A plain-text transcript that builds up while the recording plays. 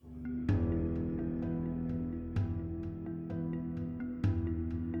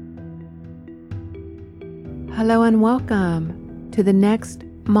Hello and welcome to the next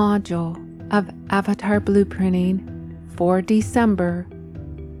module of Avatar Blueprinting for December,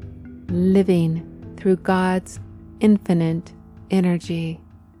 Living Through God's Infinite Energy.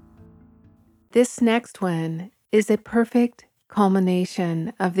 This next one is a perfect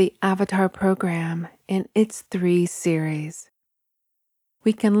culmination of the Avatar program in its 3 series.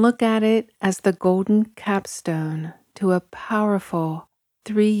 We can look at it as the golden capstone to a powerful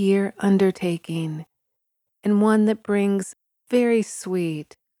 3-year undertaking, and one that brings very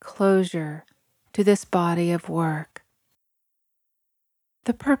sweet closure to this body of work.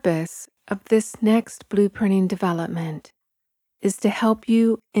 The purpose of this next blueprinting development is to help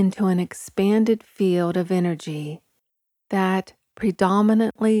you into an expanded field of energy that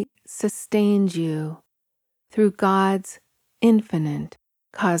predominantly sustains you through God's infinite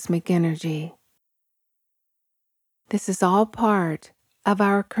cosmic energy. This is all part of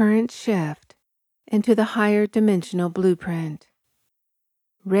our current shift into the higher dimensional blueprint,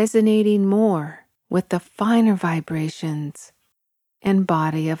 resonating more with the finer vibrations and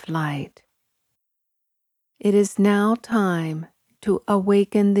body of light. It is now time to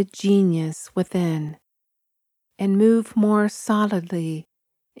awaken the genius within and move more solidly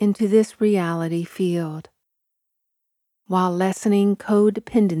into this reality field, while lessening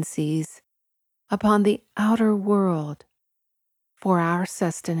codependencies upon the outer world for our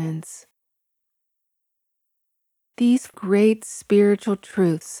sustenance. These great spiritual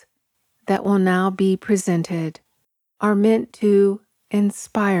truths that will now be presented are meant to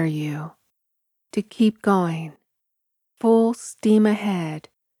inspire you to keep going full steam ahead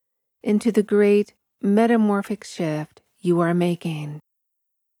into the great metamorphic shift you are making.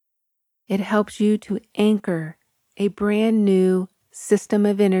 It helps you to anchor a brand new system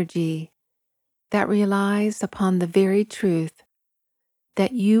of energy that relies upon the very truth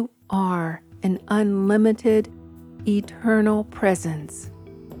that you are an unlimited, eternal presence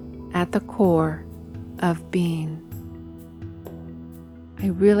at the core of being. I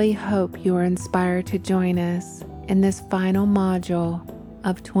really hope you are inspired to join us in this final module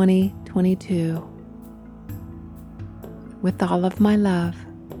of 2022. With all of my love,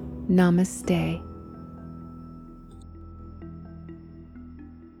 Namaste.